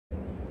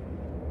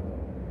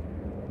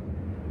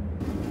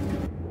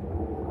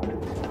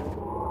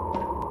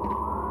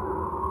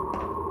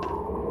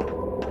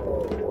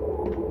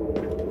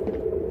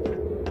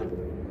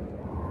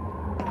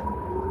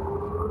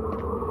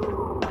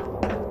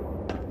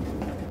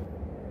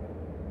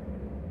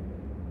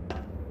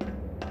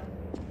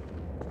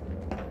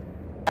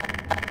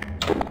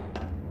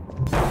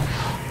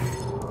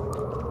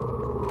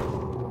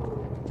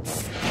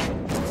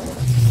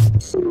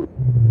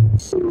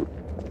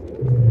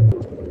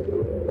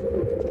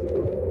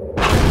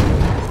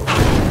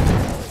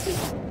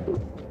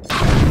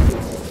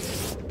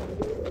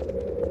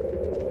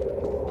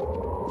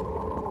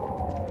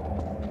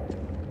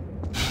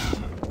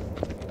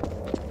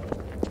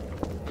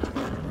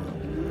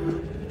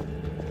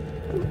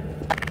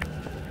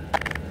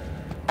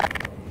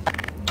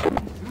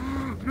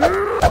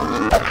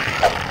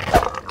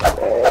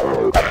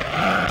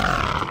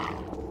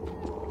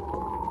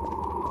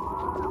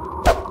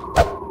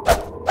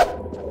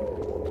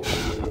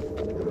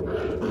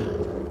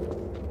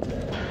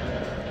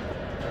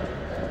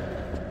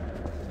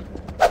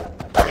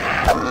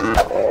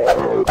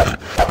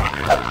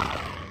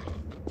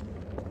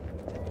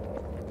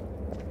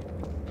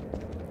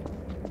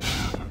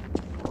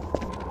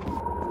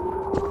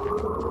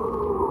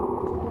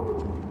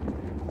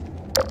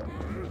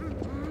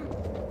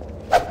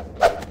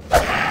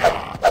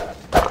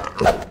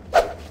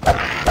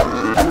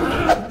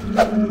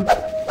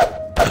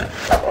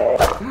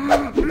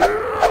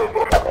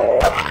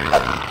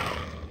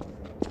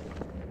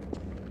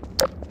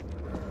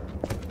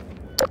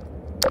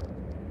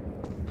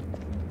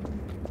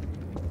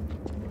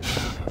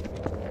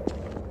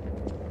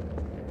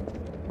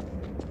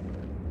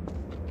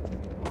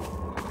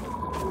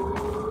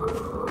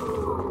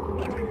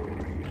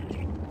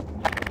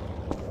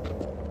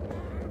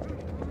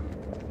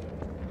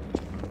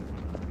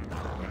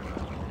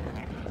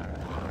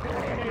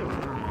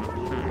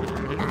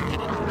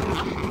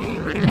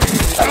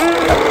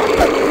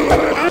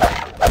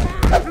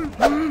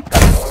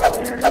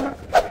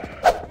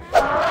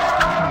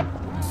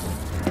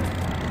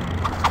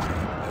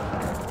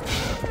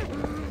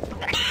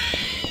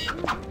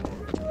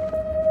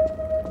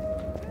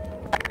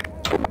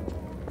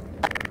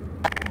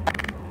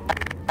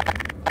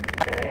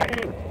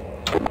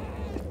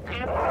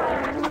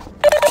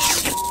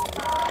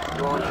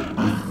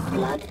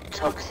Blood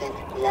toxin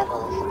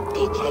levels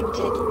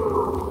detected.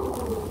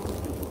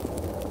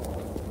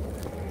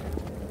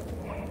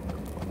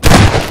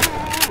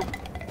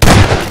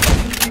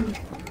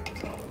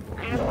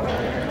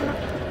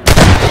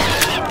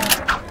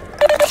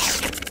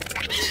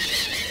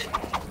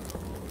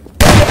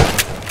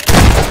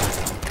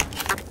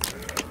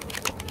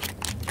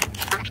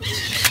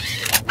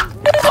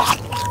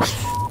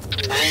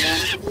 Minor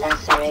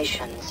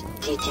lacerations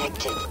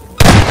detected.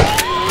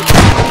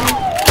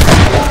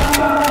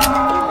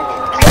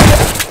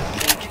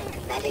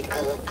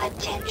 Medical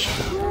attention.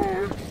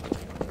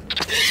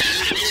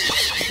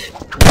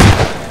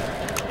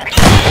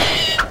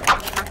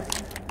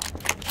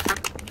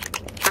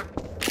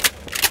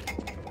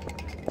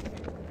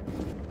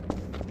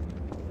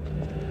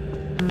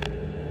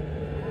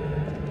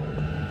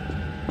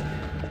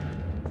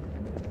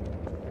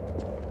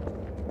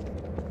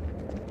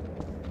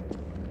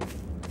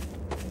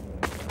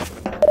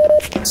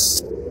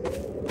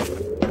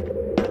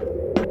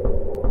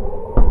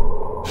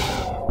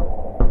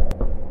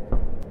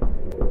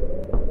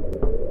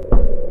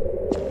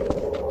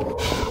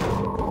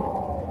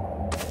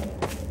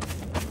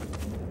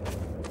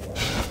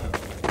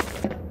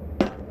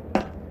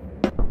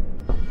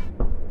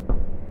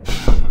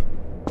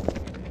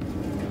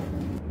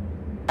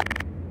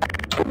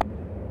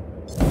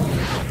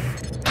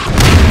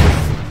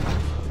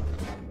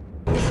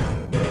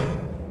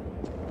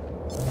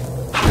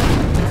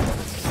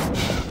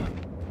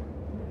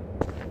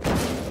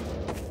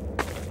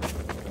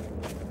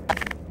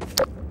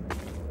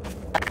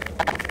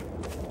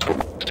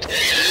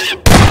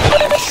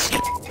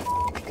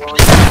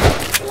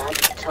 Blood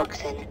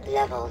toxin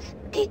levels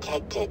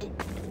detected.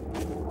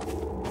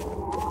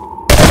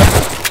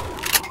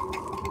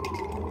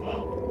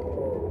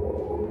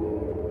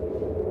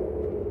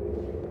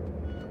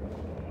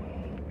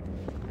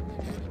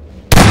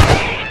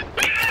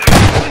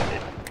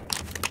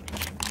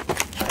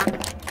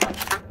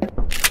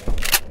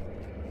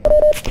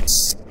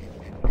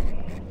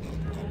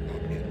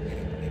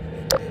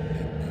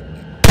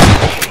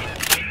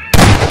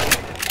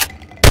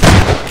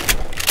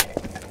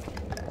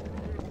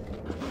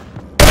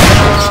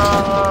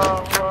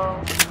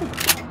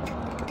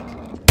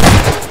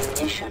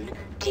 Ammunition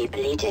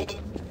depleted.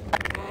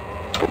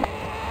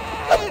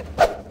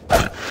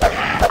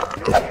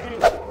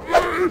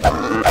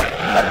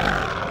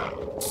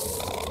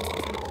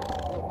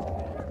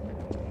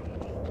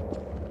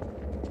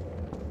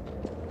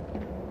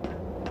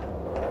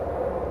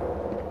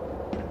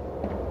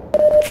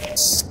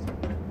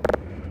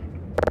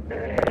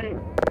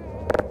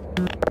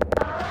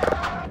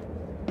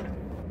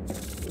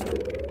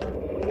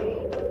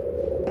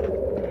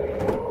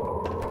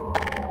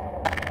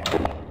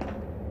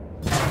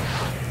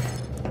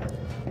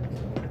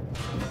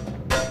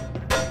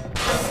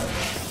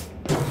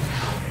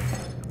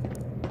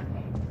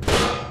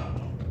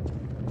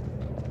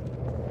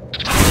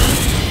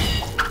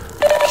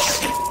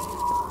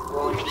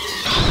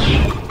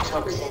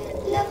 Toxin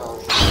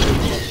levels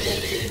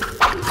detected.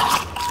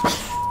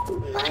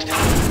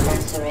 Minor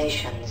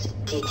lacerations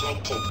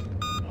detected.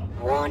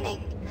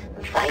 Warning,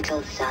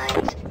 vital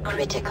signs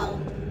critical.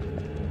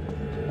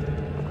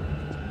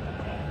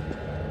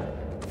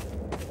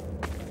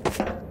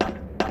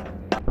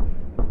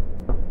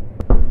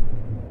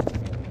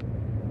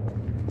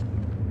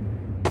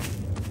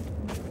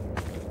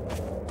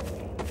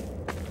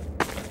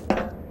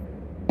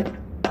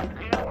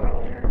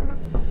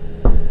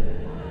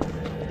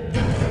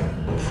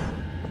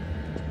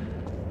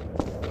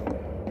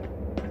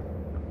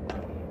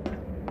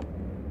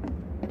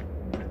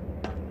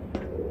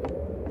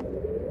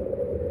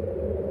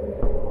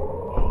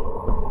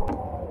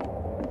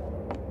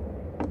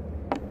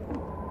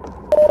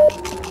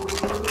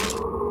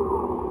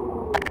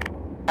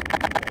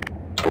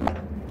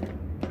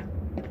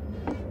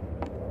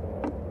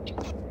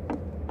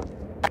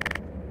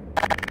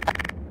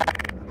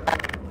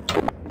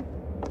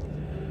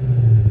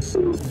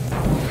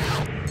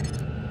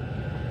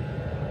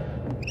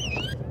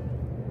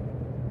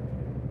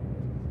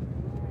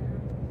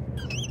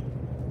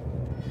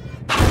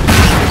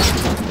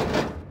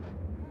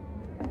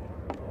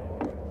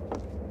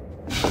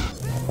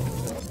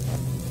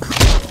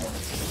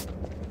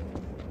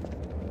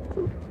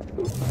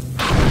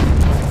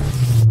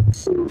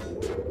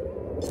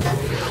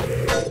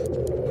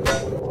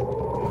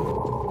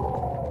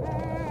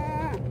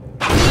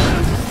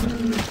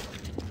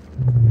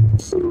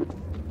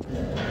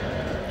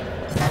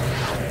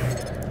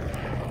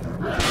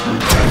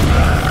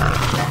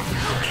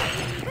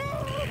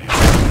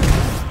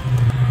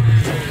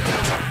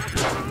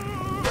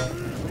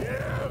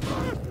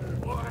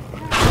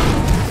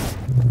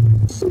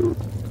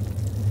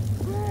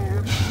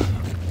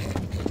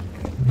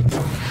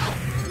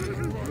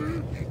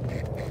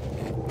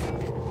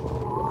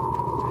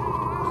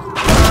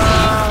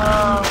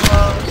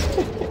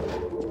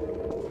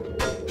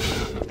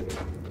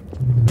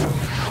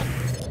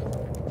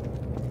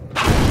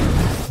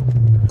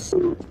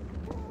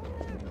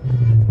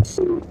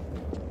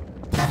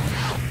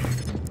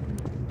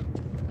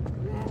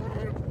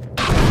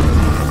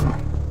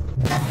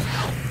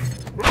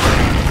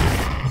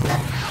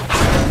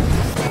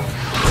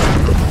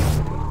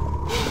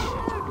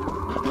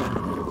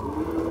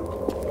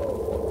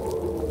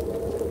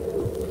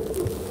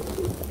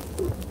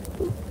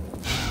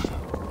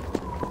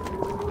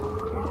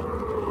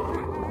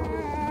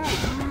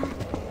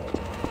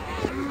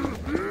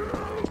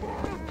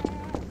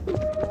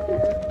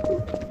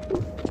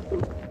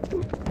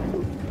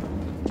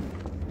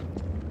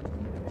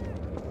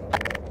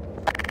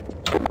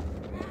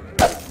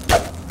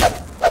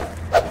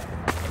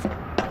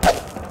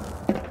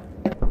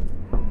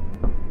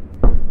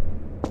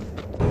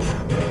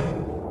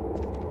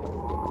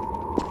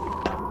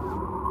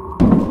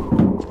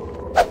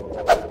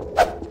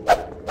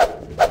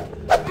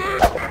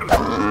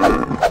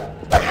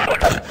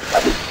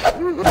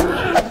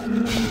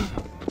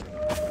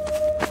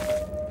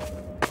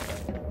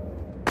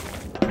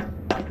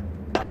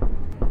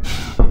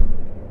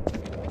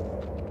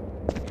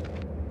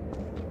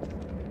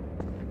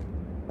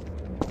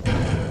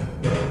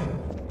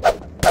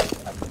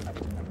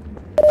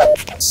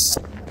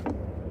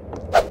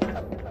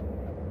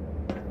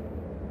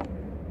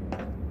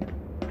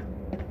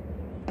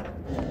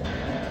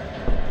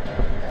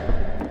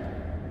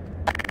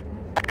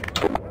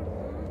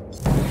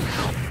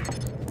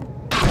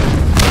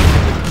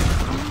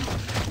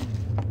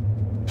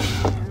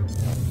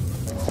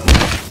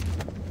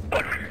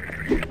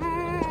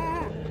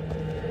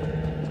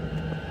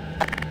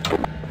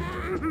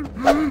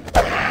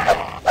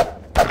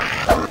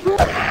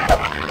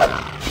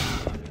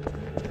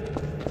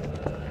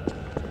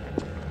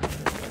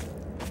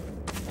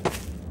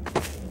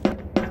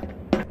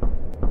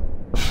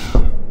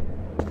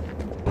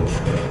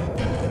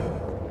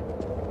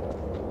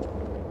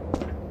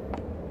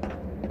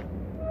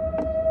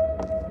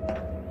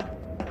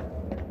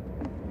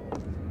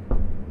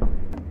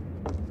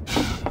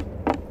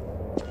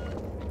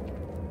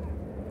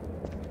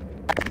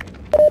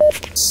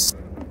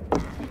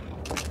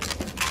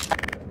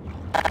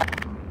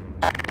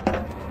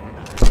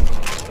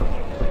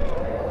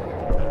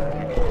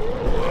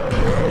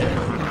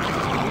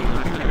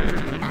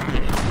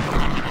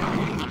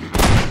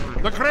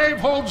 The grave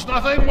holds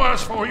nothing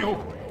worse for you.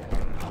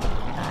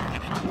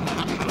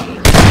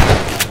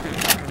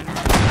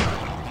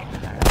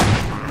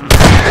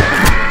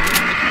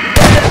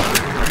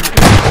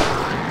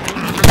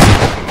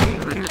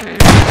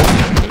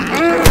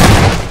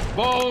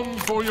 Balm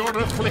for your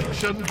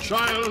affliction,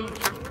 child.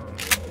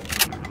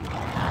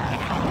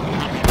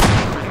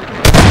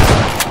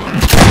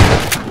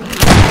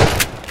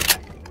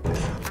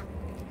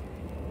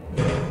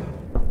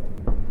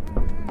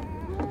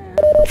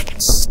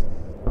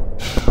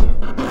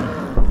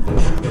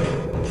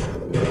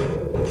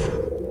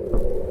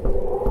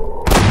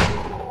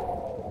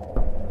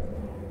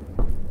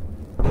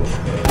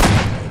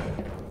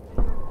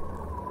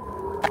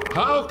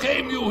 How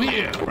came you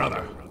here,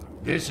 brother?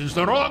 This is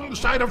the wrong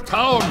side of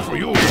town for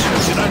you. Did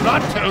I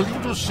not tell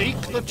you to seek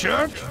the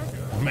church?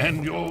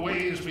 Mend your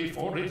ways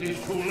before it is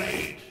too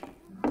late.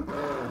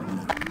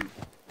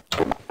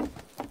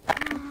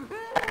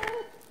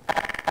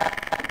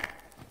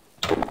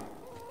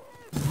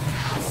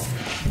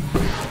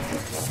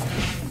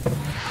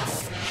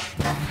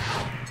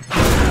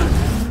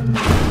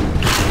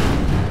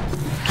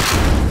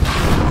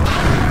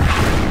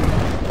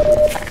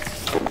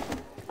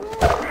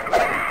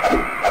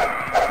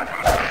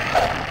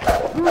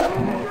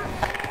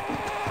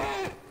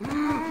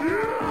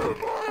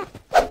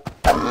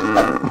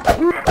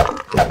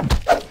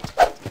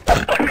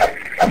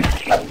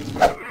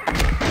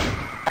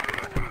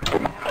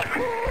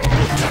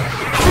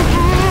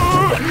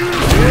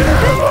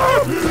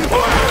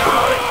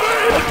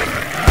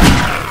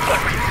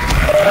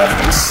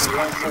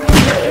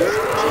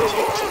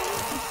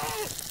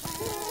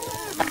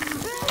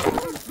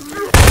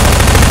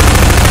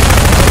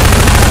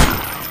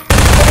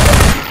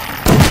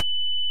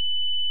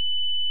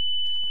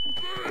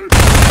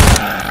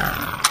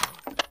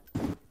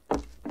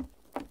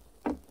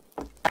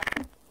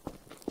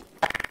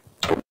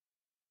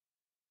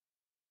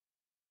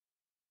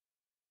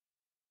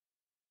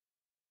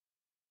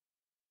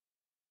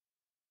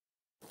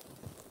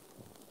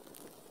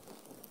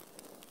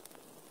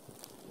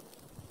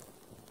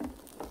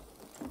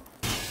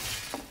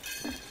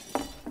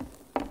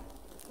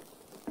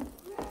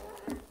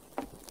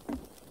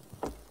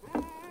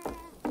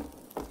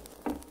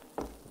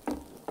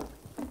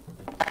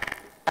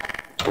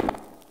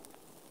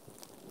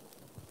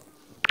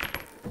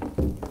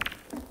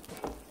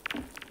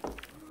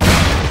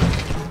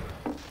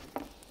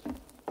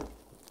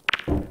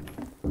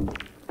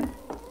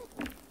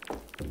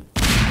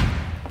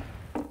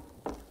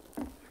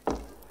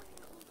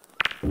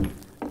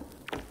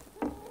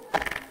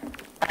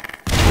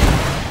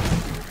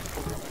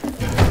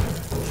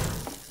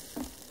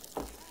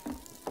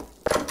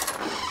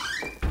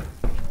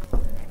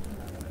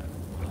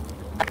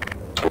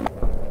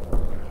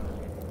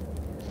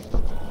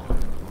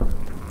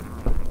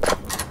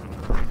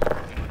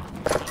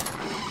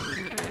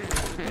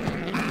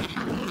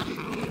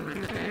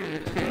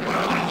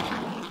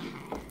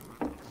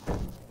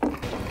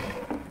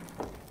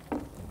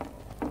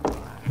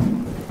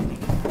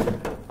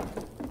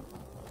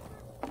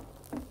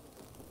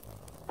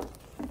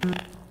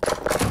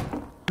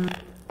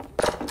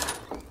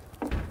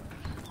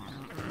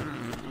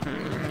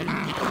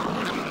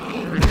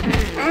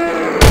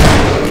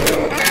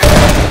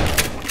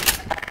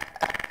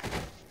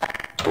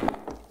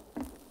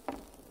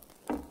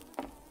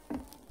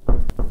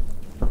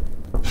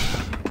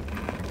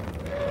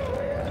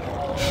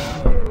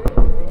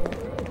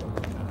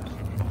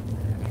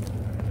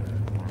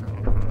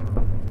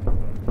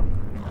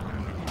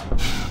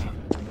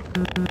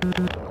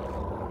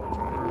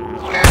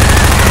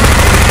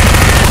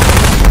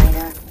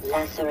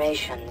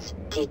 lacerations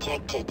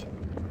detected.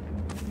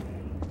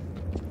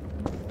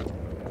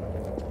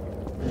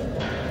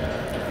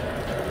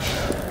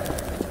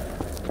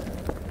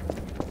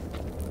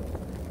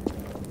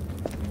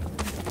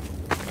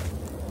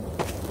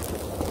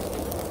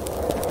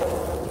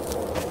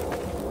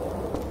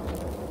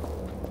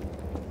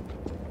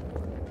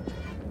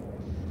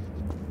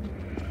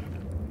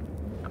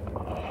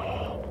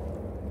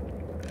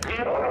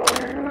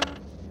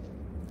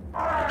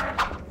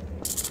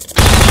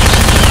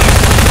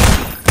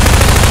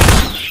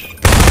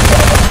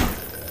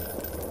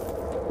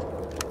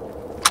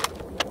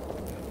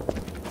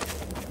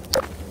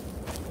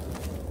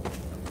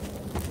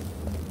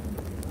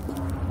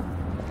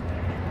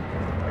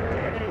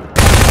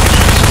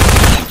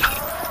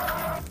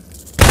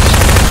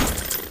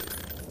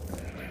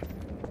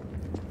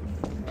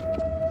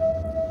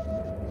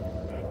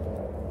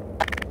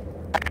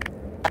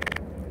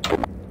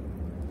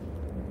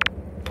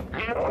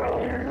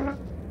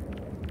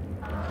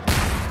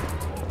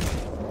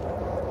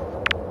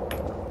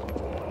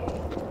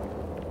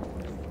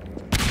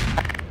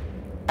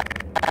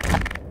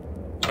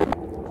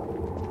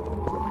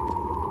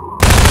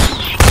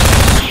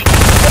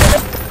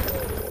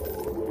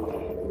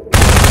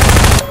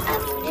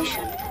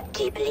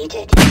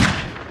 Depleted.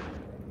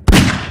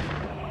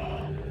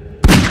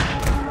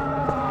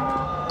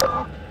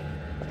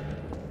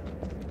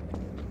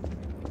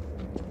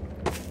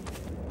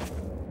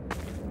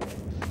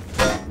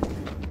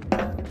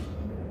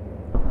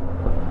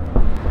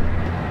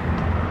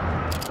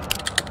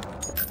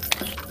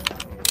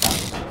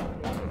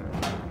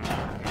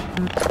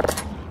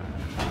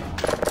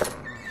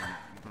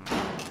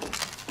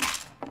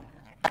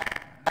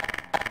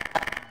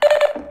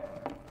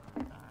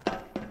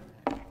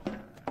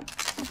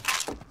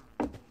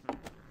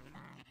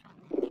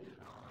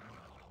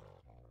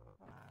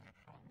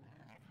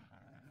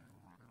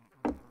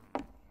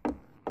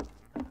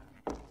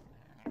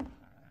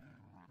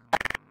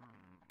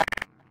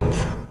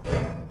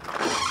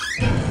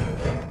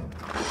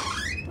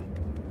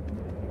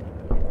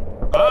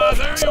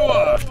 There you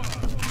are.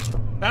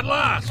 At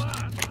last.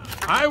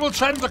 I will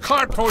send the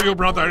cart for you,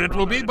 brother. It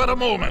will be but a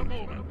moment.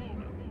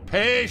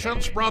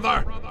 Patience,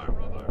 brother.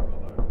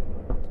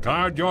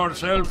 Guard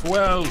yourself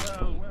well.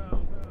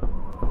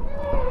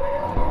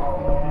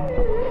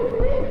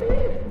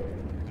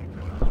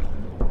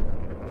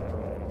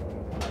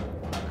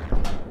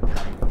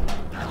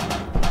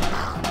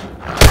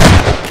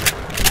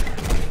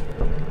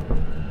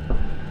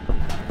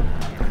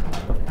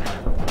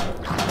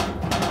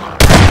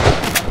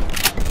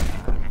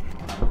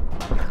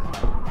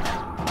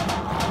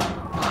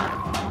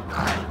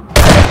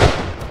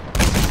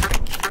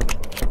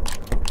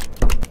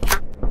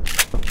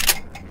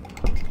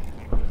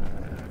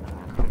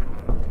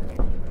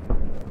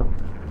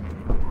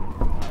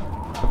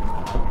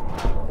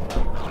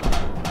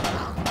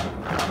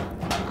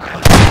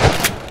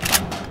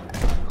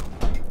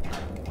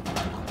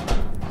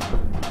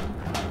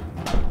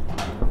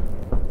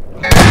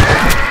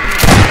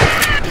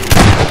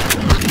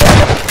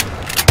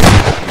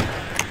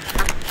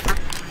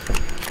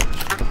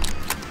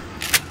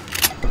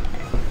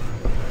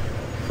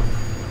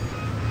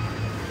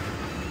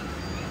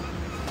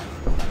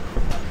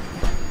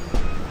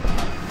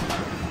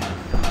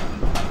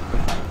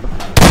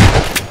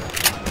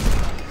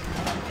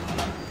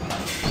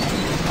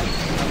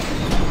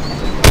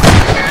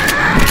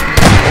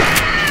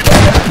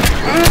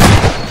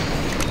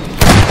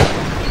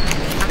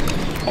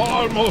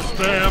 Almost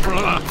there,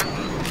 brother.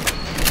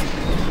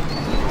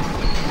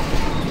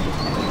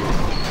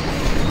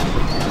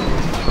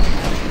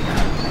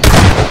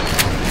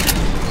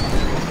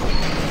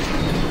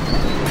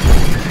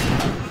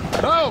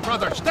 No,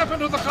 brother, step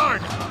into the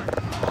cart.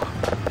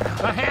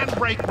 The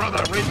handbrake,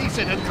 brother. Release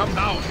it and come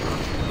down.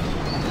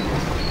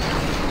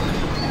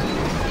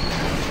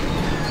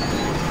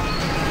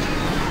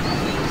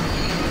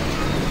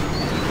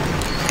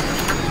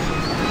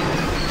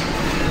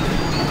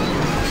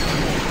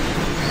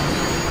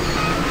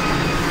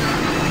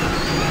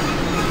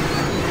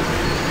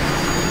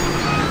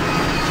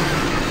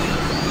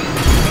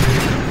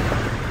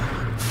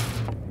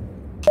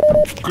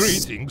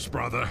 Greetings,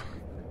 brother.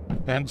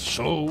 And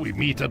so we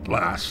meet at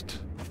last.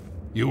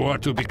 You are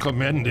to be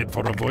commended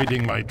for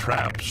avoiding my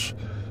traps.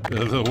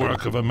 The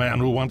work of a man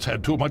who once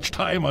had too much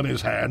time on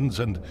his hands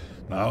and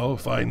now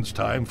finds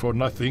time for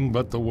nothing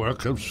but the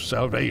work of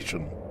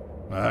salvation.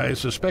 I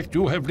suspect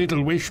you have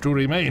little wish to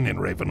remain in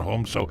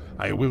Ravenholm, so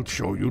I will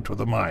show you to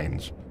the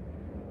mines.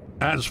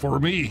 As for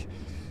me,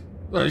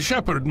 a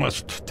shepherd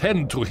must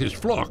tend to his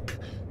flock,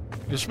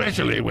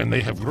 especially when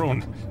they have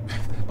grown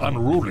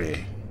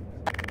unruly.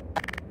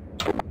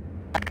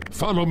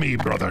 Follow me,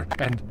 brother,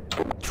 and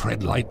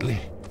tread lightly,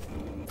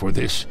 for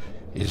this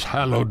is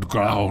hallowed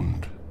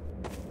ground.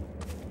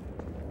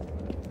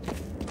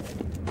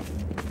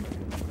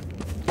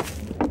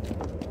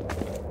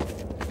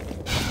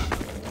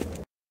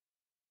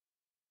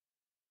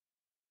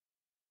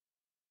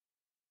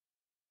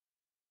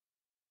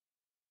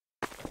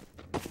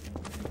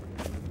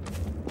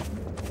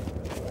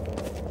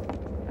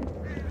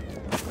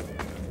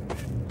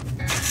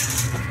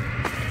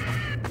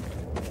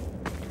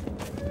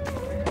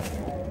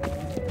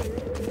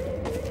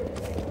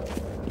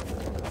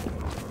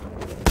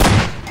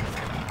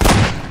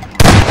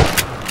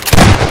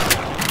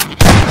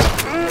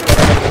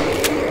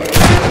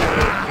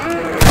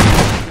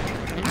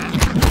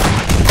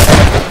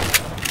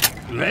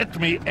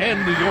 may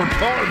end your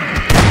torment.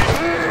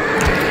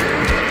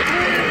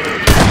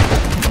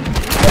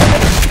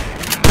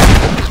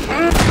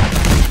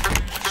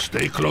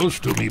 Stay close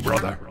to me,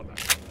 brother.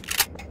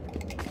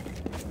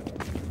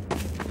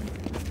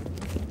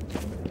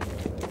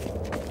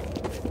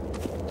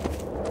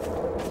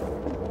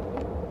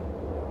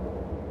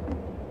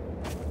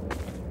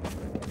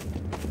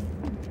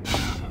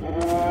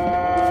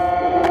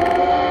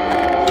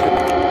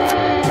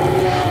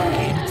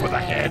 Aim for the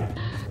head.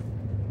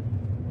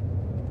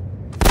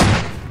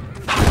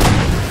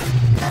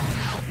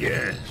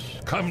 Yes,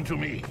 come to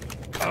me.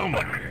 Come.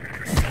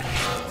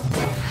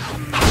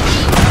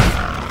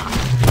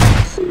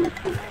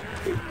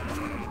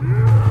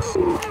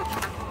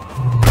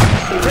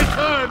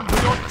 Return to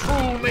your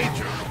true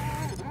nature.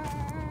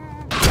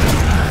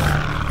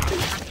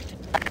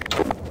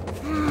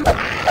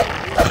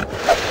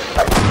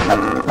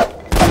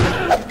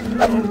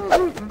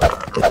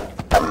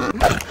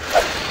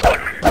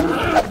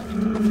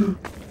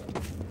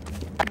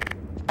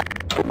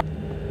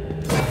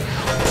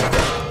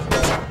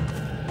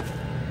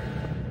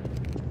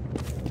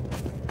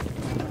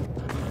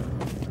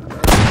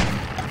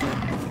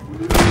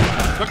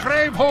 The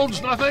grave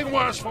holds nothing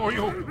worse for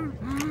you.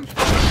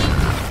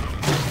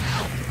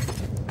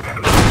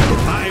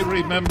 I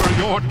remember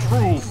your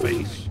true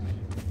face.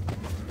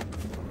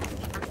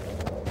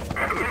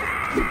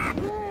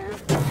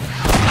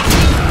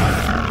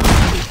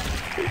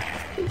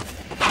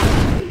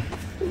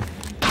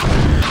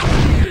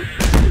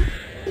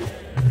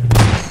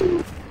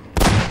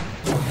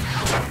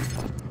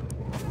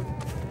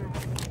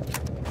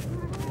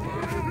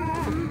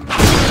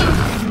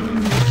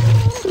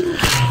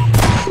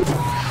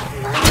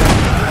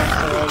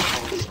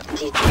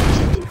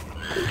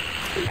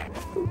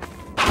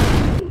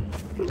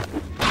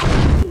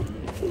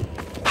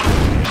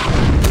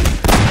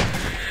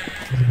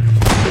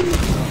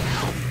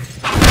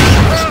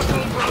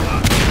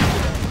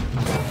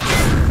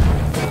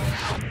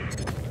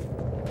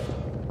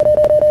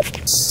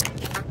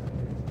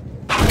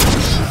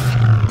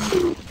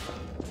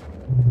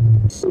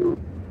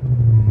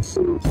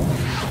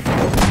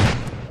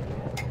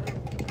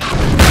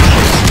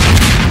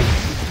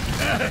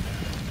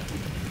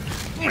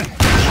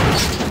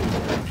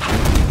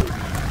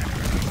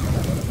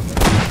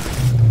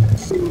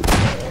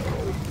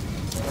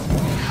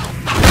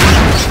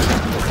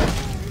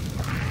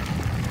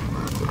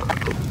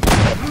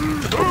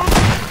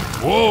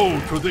 Woe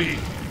to thee!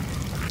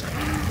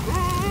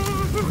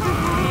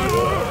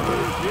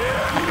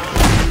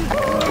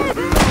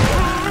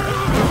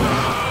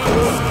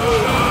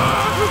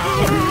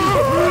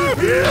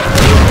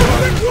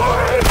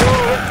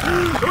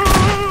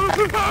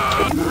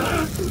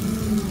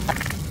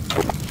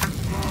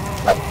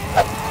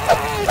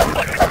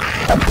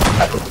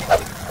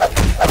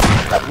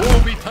 Woe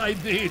betide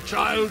thee,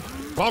 child!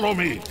 Follow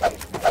me!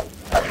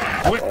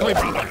 Quickly,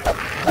 brother!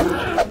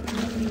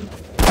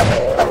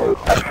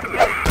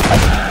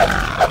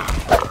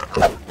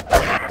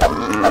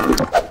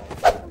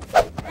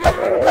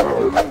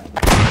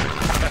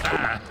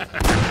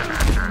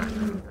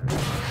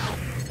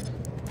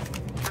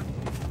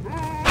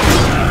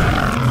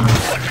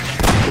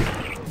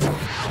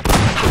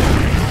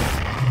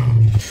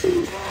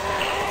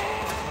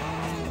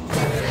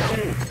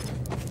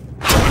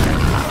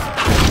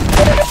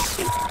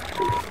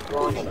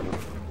 Warning.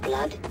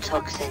 Blood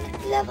toxin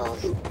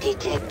levels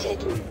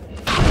detected.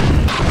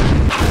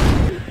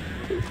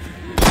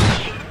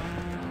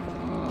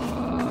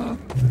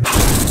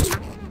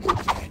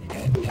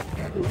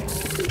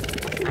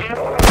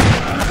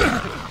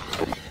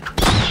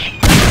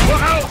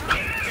 Look out!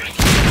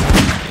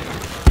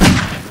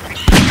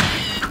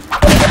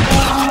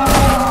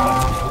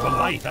 The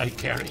light I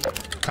carry.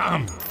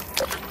 Come.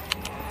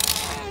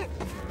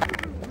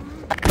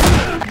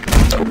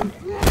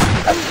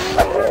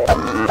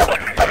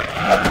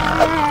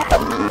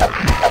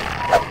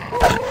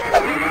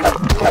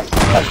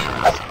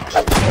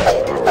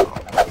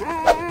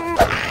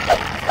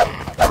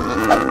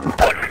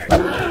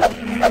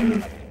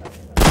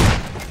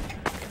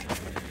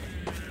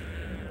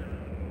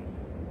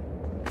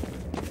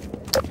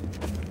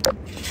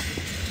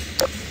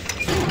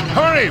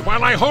 Hurry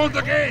while I hold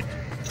the gate!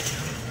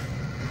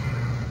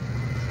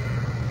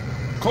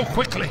 Go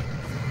quickly!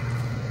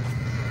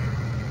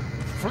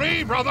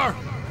 Flee, brother!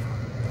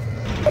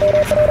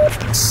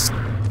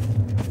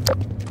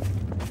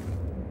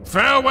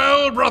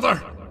 Farewell,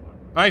 brother!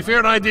 I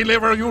fear I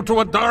deliver you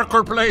to a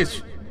darker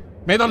place.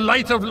 May the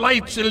light of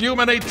lights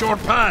illuminate your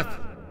path.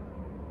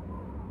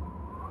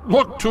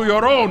 Look to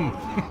your own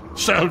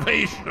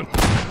salvation.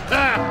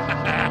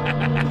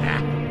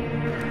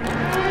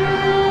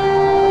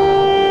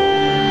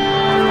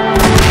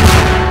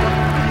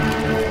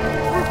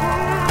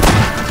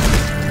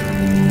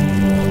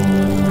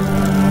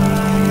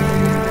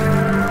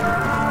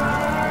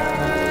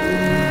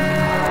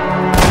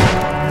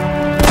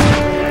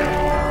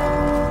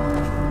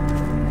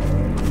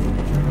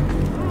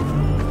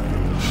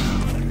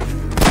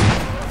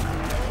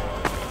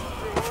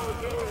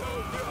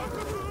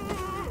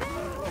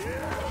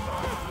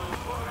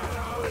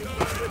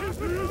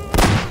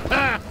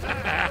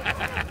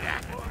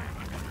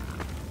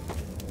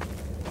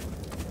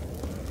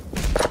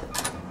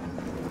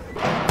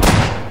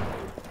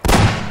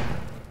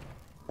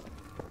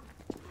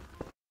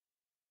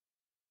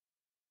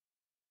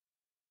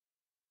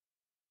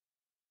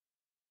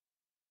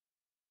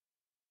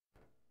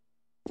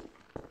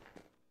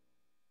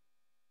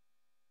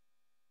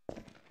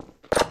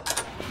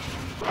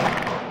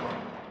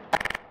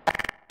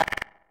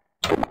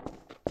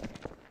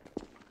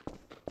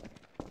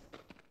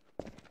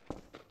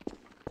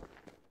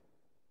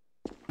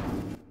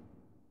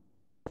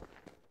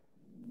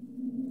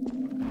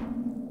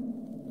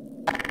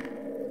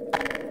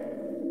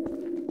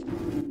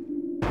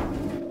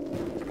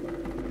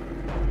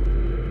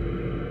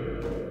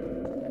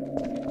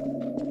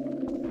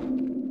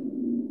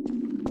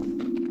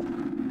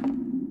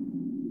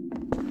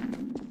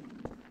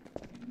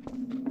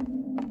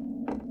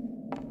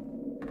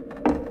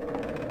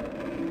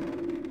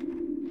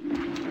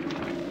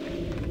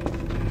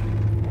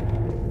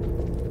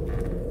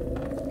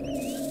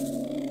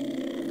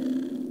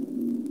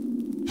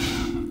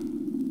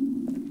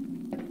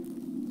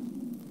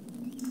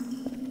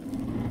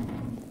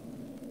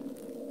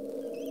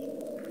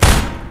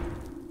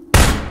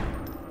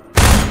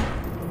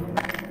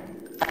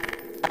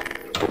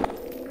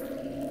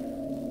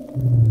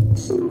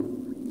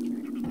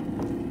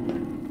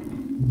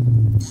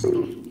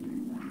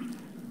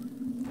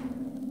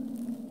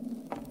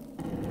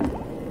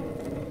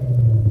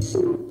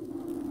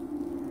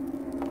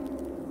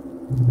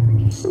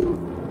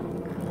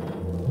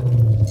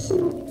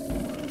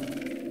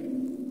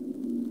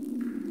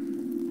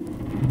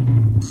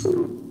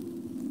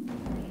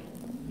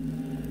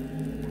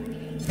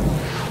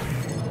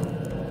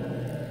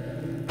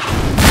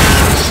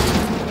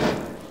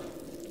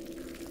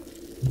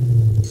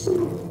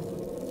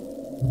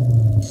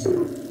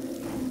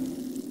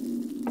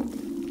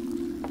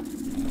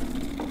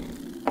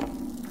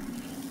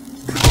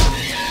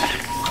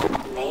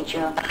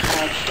 Major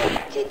fracture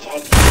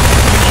detected.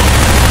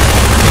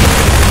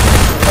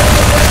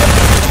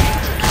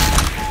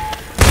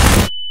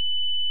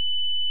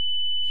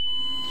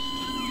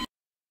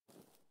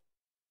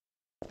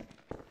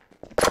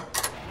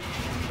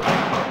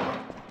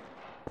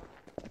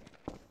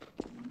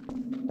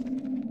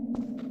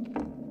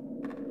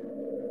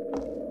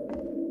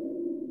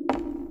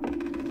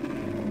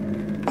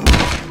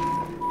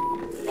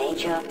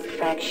 Major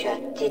fracture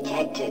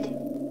detected.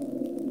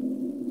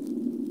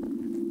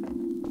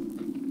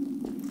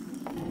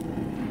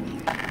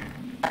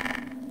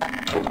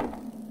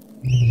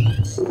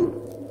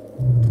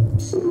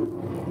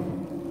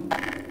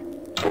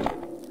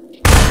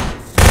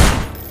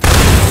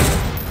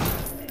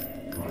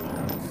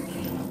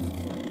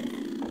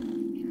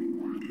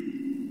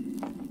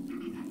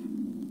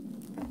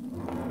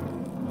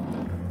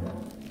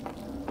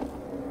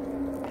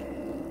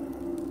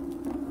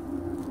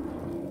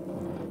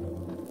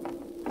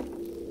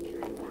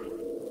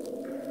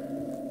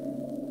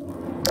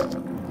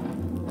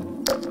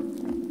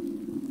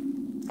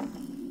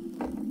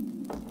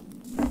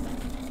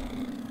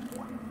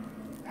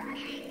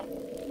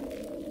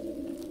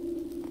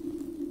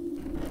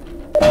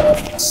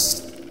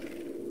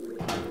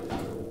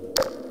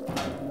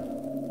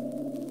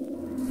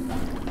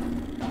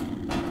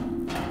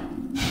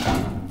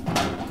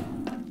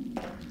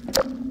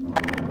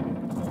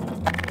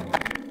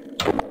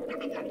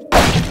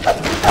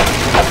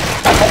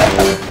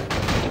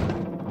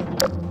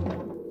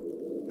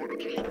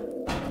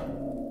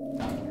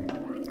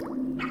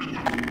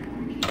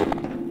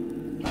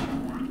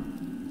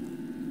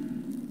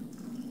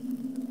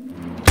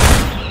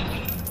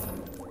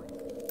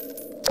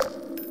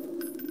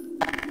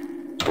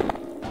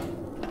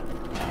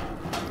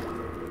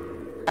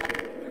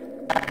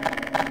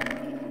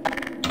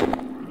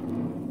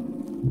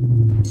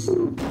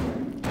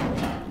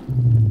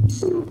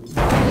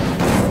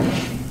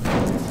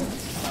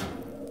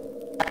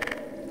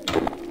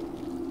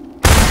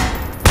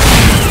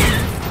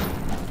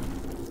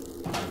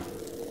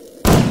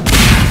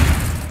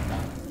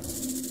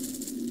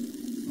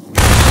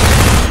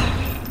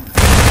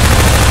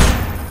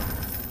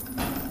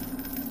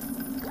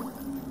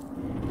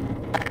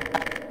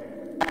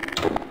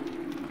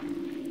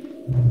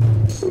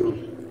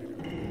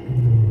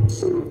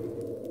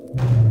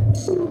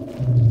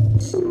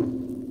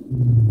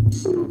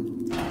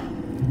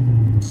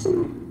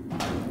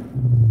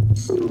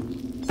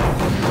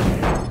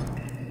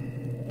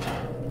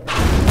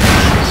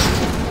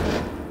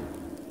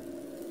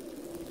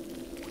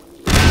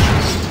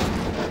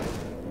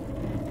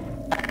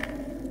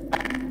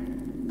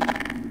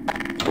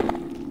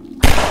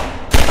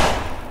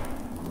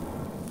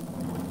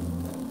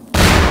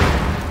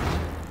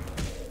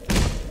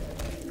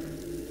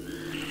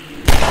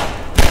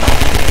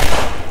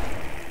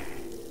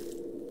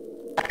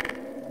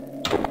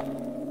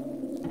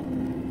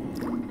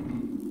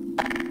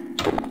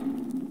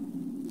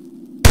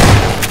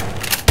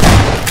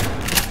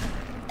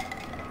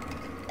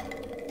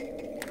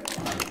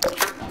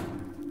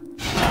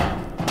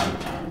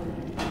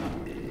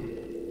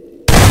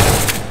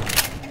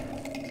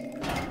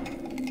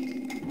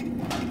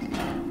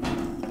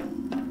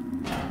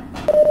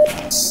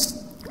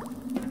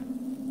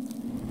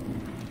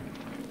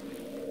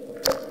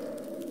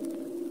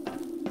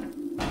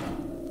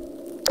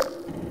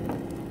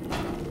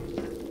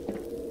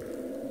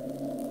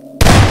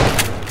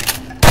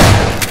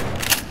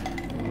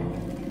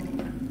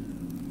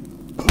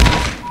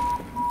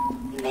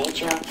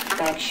 Major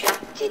fracture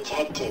detected. Minor lacerations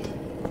detected.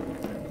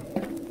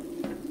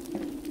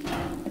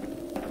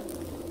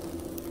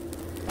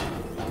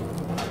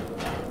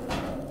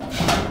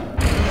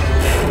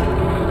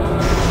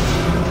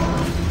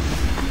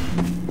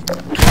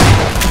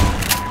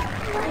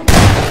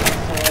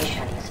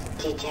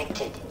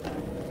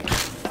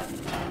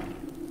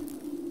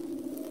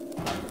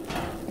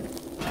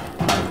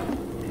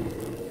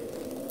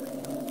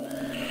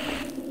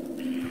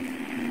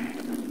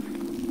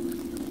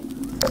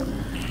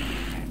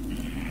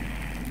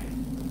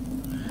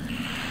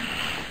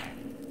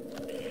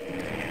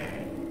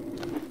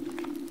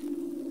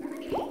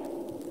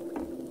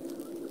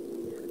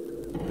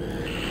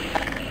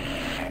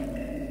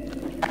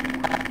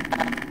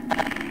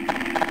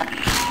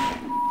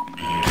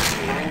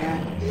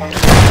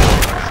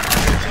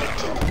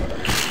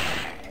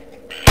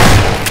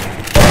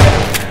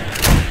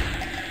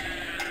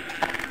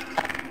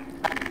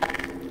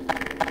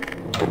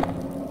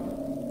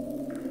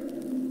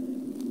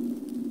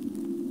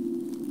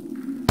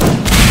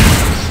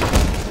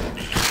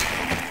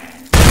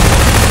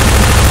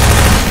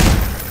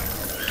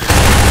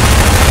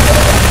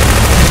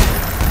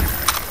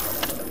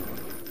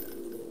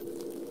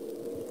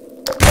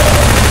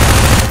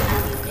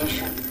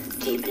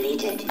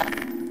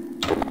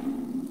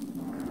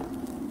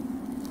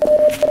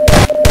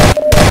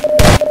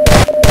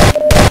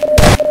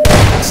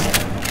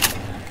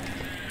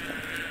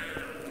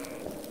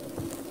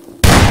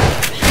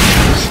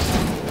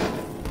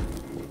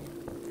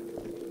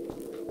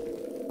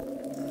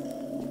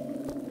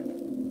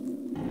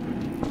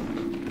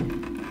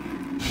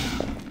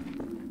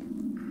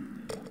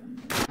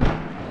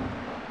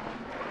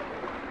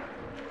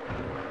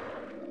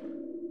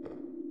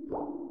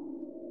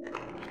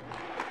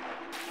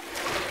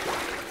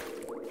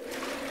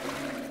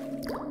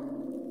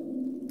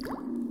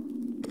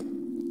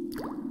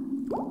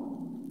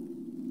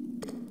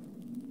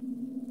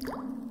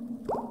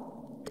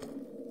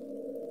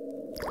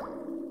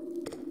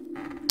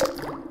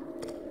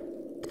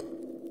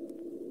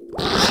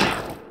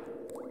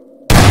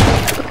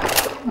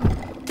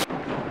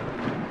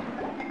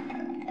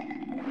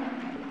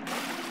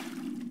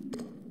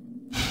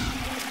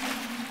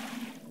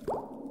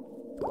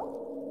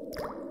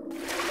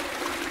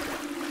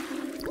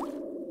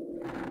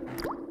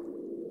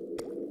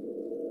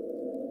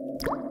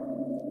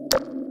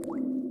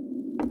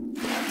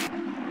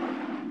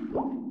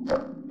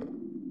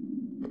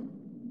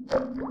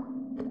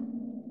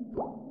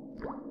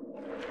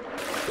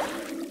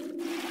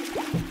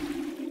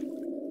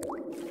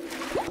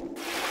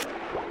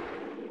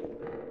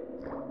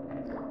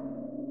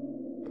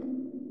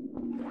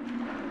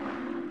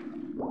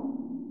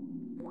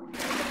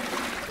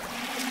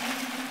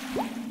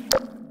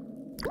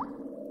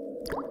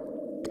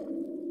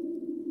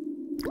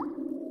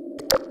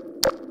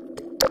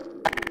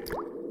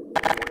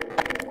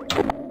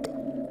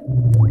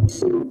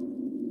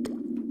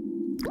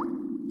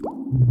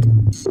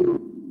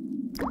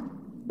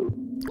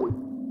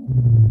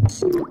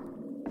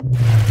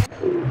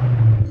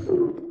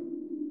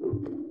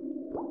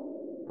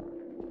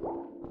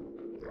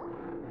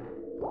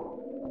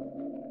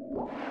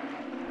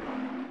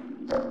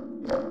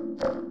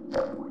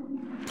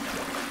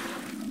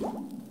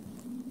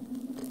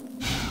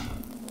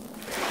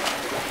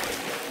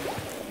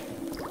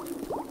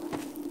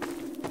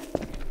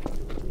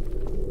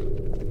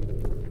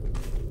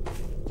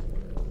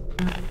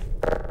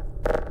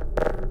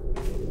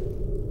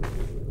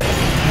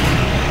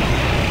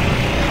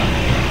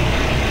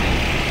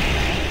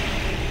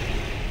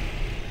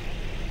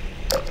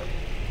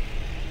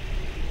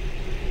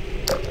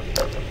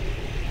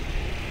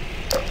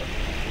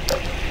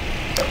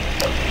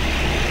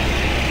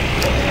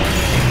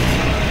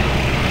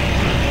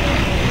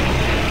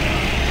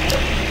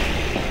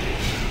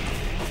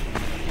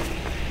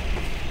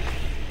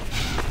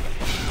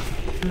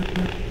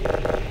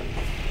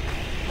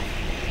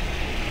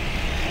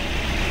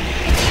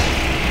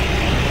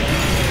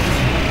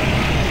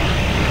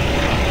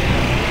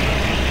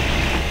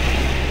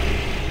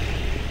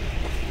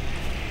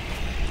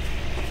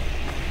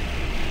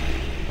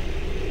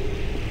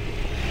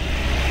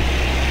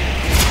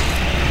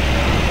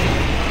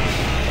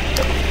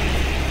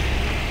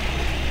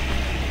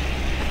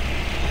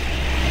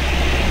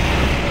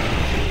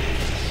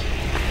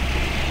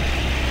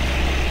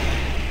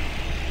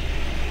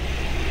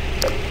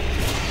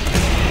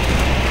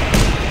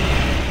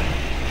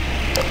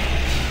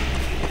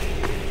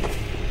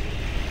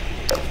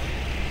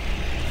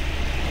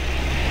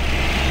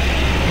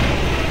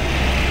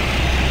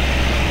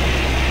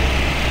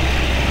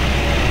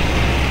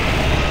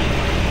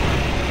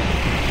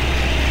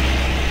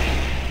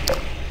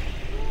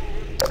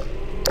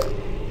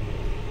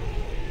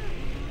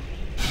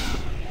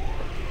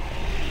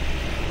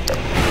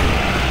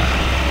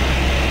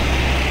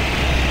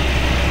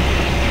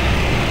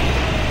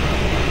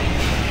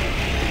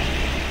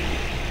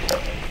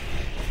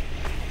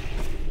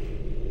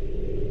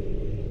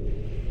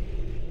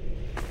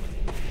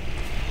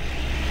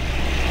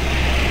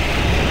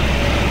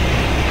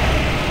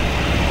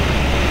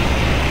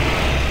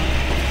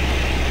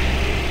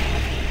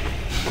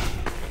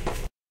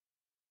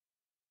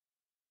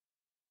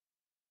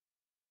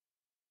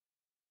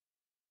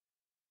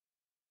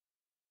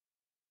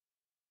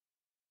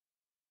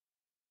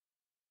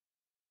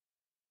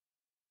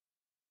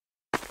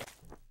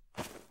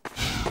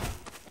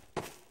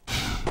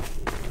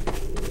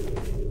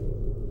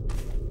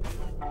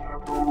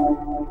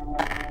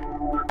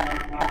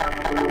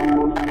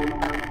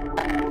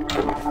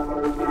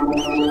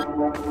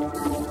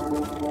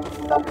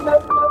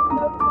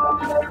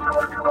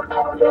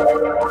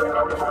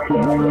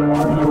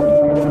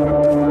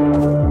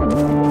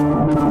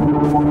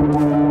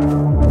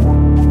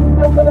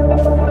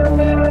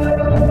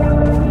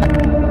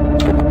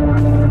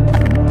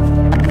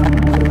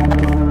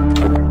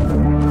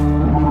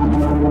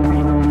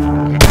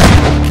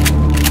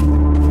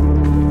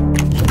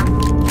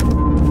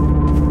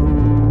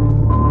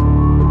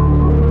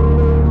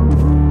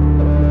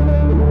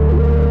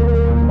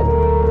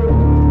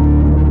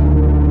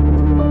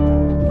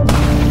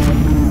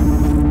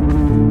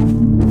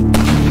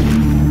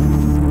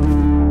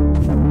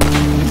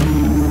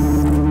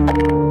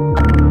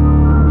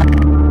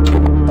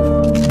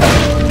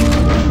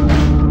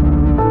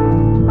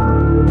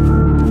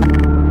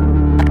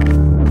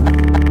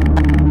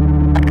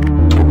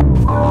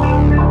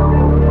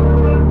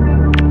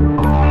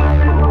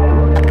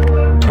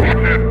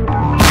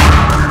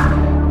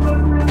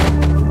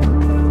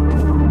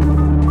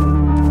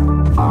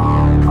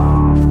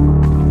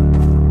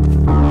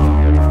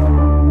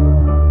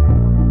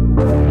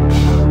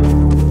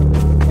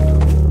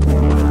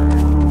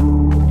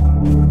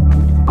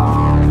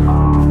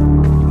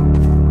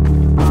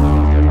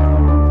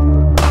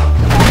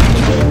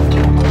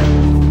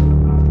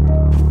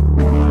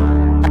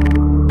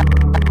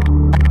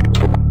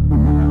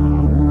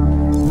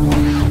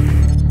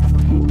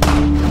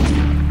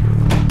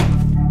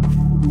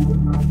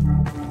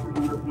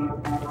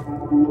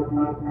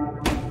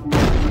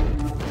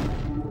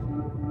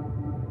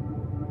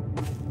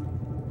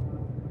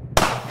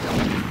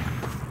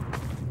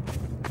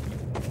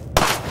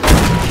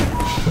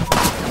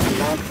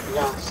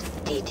 Loss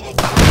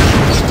detected.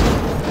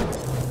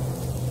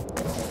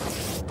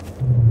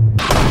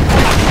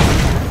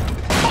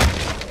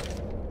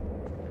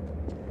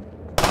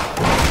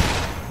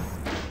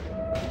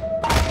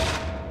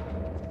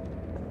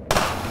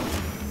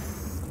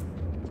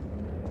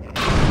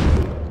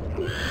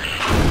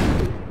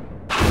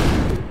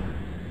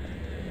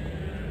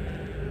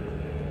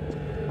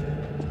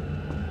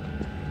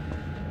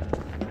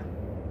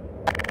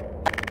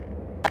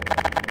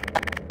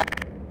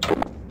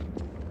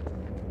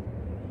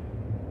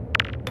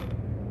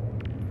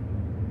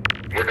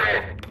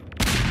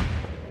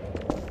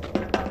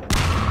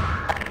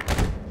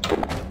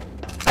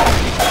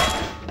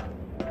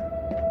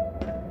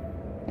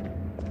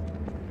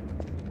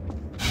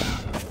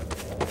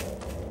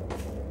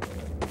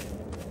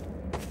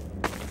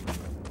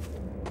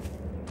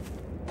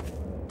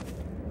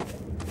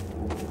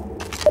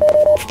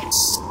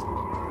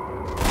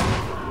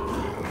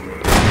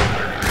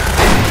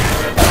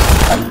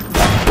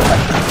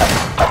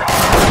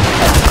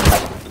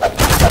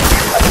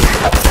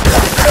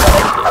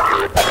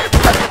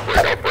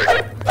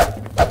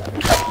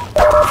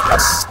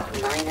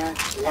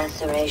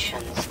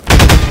 Observations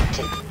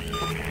detected.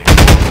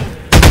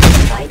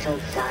 Vital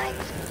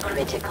signs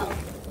critical.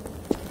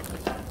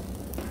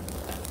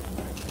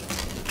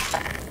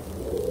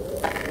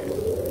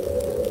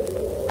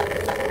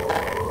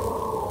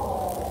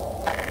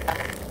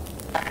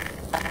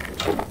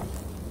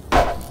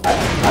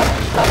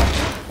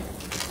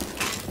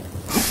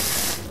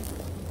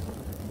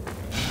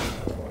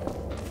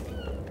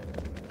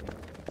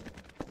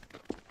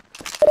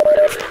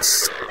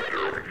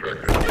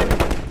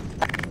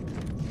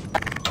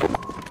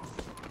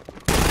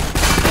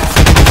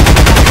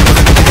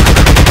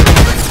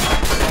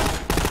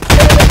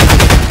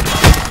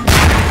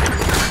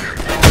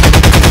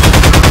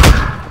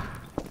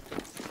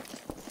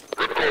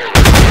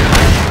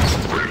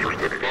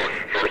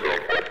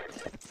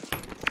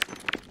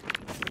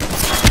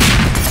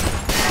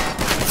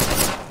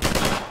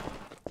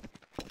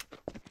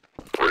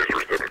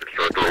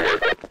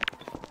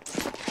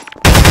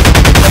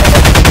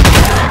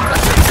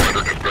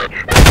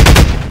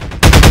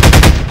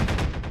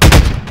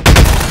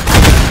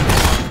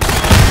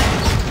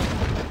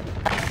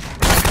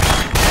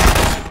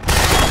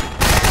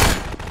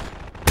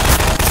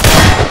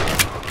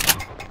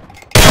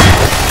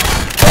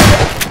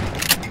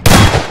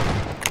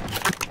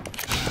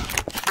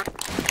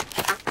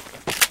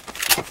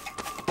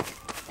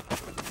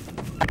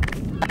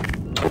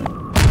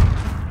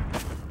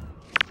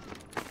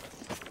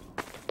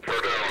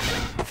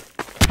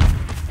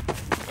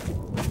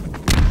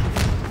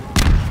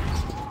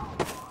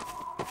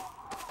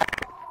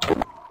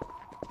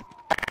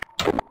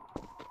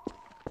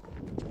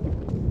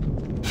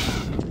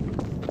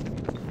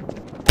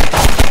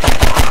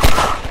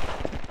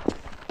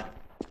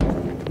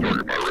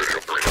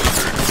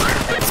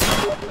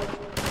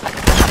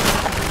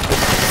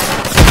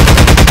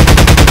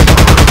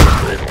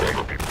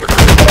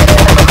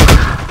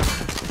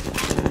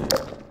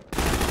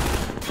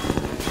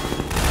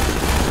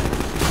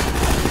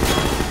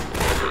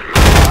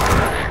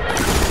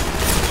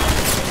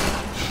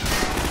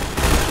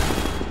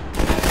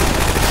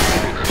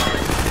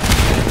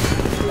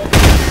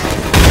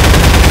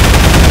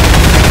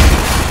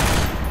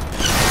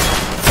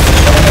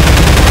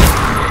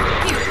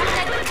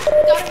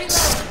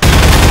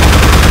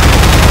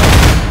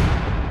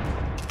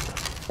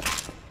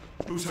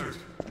 Who's hurt?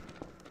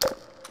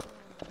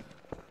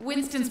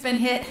 Winston's been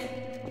hit.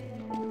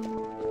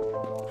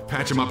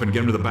 Patch him up and get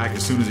him to the back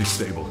as soon as he's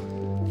stable.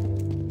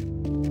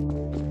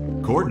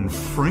 Gordon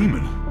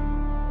Freeman?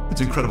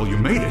 It's incredible you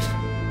made it.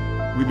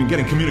 We've been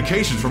getting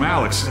communications from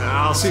Alex.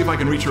 I'll see if I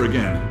can reach her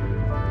again.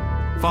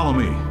 Follow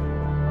me.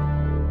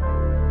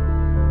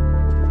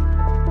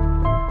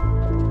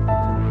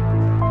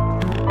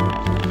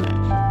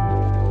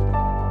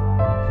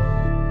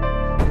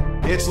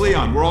 It's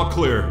Leon. We're all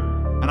clear.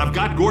 And I've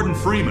got Gordon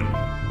Freeman.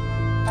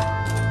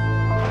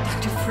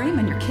 Dr.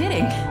 Freeman, you're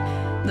kidding.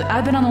 Look,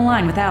 I've been on the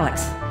line with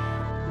Alex.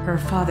 Her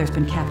father's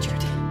been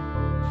captured.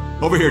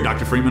 Over here,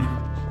 Dr. Freeman.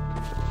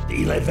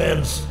 Eli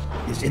Vance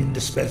is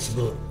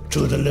indispensable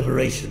to the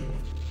liberation.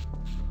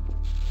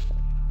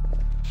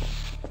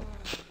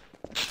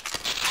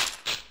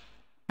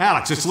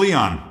 Alex, it's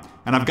Leon.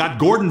 And I've got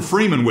Gordon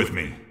Freeman with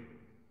me.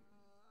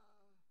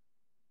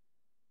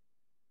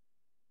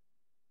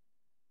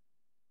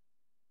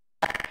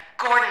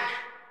 Gordon,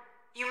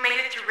 you made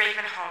it through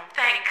Ravenhock.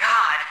 Thank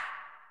God.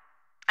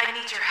 I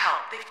need your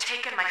help. They've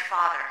taken my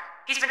father.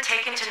 He's been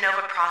taken to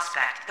Nova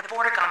Prospect. The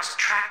Vortigaunts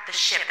tracked the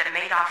ship that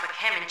made off with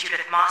him and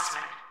Judith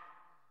Mossman.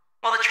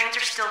 While the trains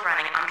are still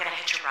running, I'm gonna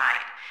hitch a ride.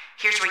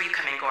 Here's where you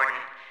come in,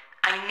 Gordon.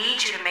 I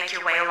need you to make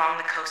your way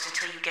along the coast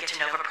until you get to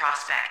Nova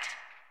Prospect.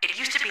 It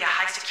used to be a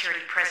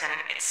high-security prison.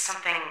 It's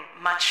something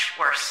much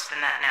worse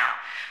than that now.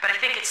 But I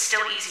think it's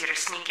still easier to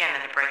sneak in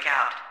than to break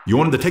out. You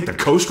wanted to take the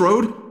coast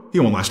road?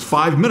 You won't last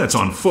 5 minutes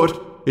on foot.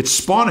 It's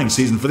spawning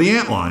season for the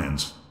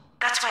antlions.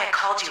 That's why I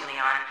called you,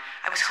 Leon.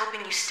 I was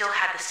hoping you still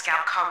had the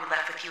scout car we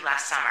left with you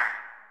last summer.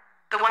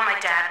 The one my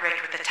dad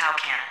rigged with the Tau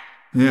cannon.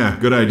 Yeah,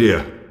 good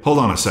idea. Hold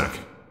on a sec.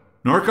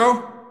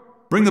 Norco?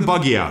 Bring the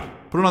buggy out.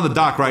 Put it on the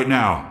dock right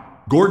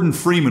now. Gordon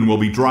Freeman will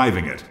be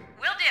driving it.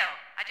 Will do.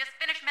 I just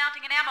finished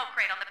mounting an ammo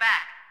crate on the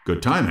back.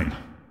 Good timing.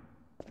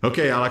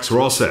 Okay, Alex, we're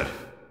all set.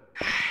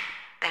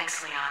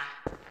 Thanks,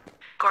 Leon.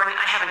 Gordon,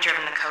 I haven't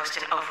driven the coast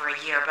in over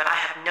a year, but I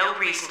have no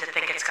reason to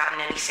think it's gotten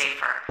any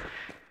safer.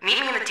 Meet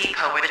me in the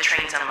depot where the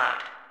trains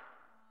unload.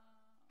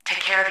 Take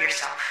care of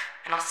yourself,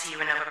 and I'll see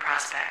you in Nova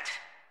Prospect.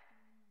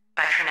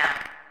 Bye for now.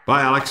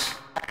 Bye, Alex.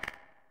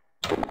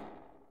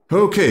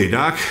 Okay,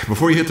 Doc.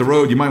 Before you hit the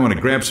road, you might want to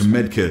grab some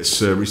med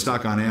kits,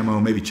 restock on ammo,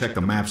 maybe check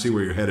the map, see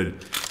where you're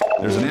headed.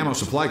 There's an ammo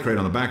supply crate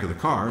on the back of the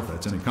car, if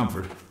that's any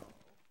comfort.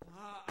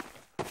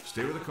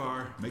 Stay with the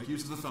car, make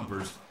use of the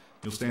thumpers.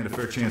 You'll stand a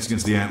fair chance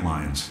against the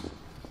antlions.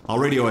 I'll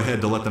radio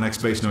ahead to let the next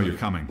base know you're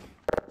coming.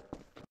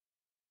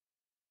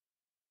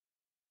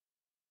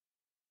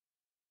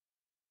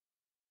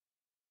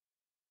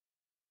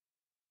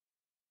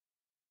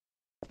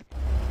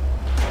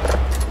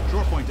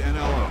 Shore point to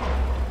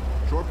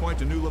NLO. Shore point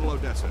to New Little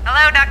Odessa.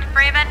 Hello, Dr.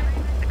 Freeman.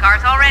 The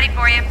car's all ready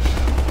for you.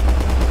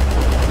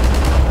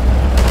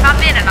 Hop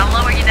in and I'll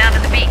lower you down to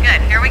the beat.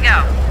 Good, here we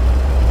go.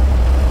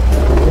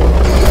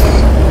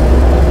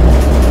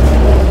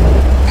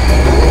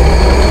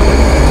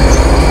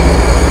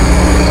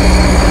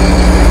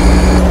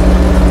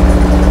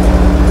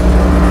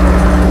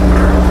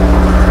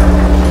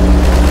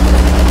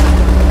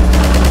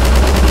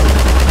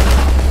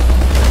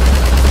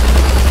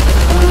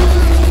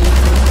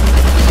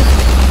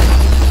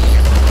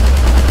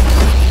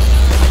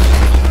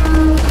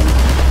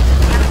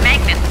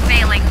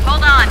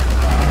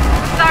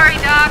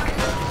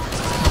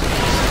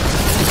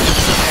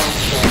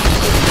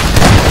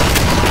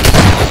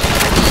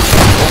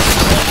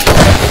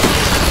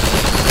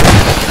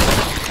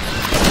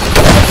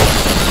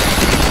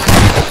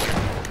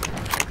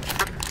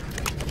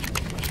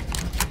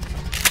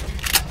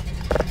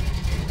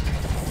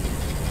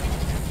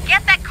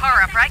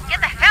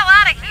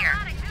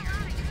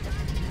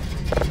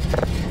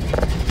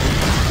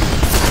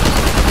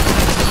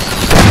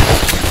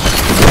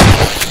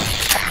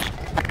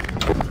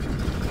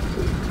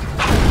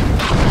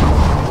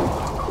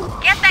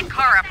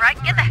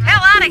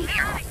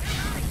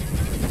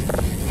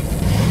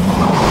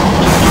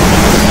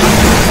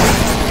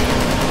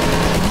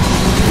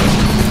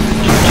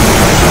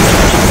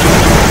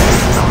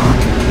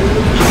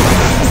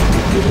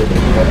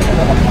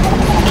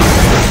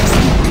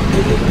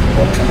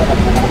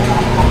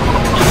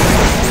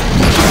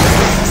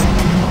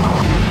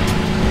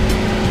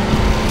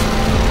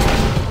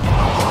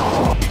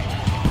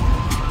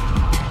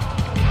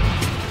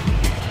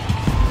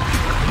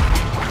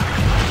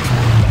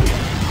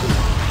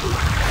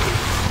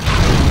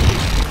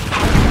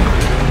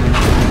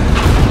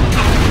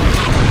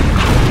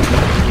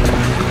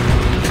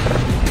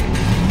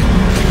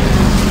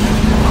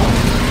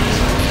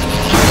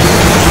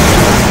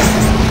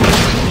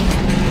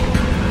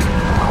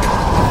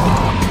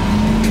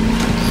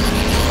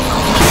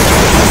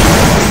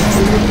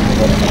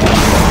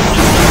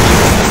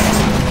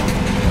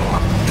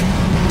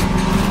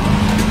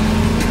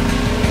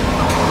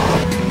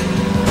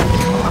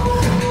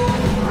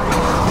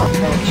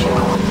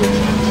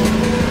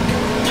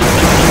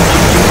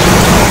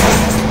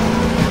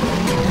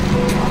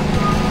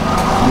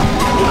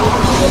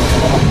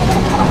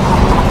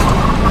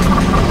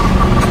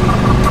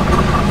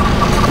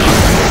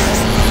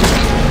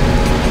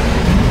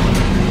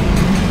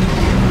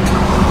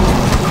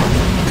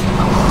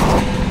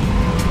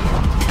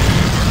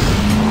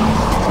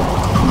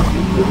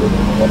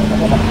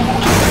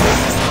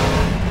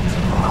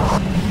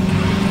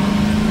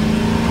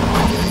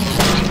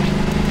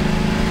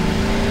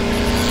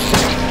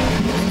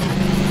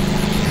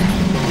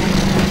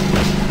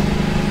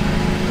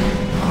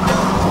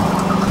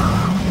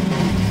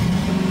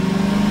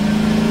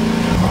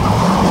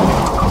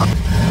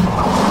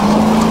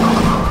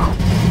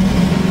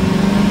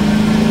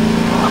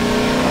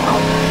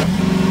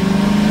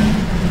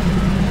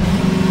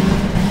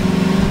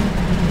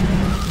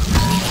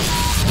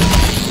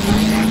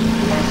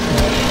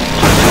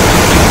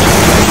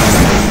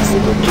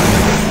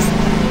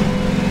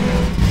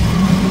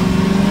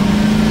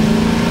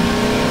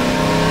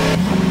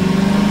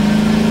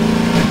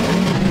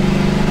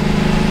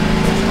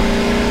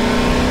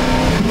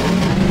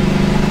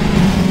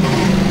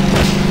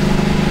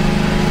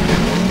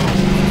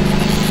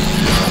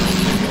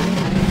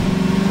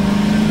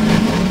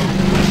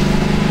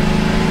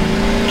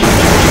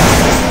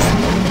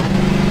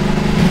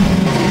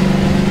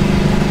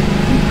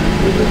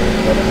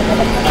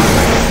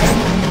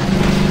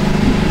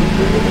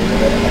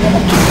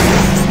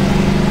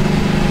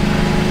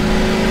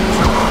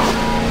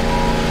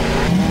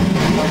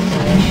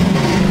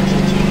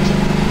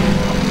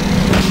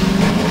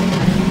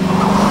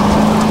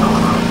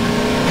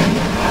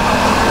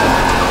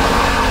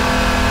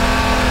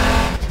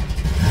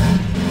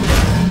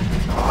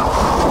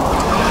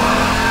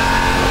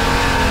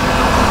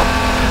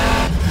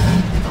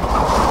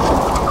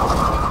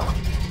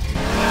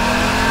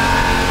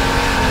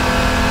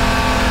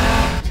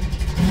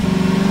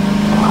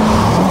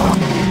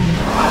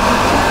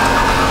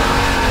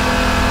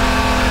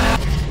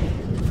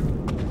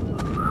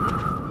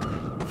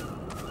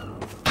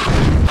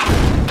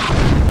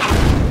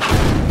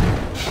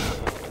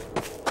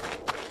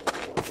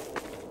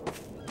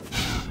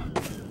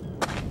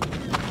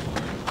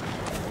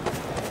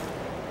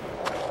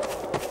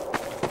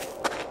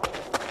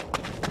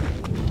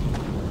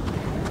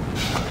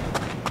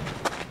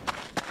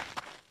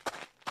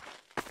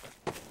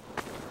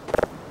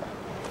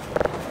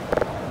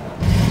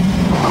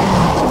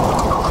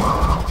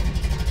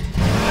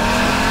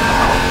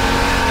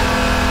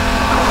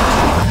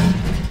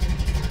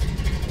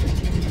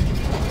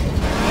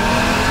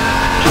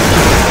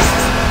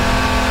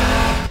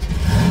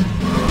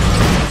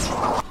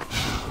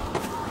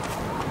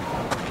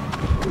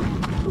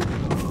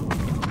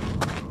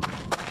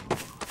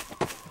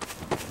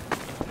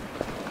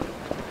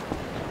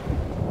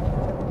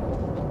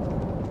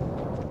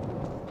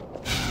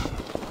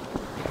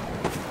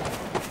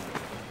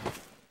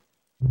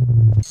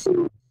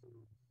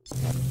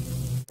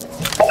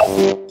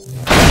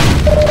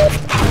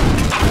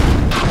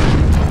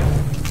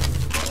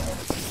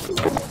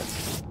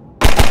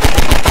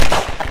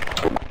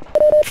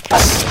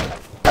 Ugh.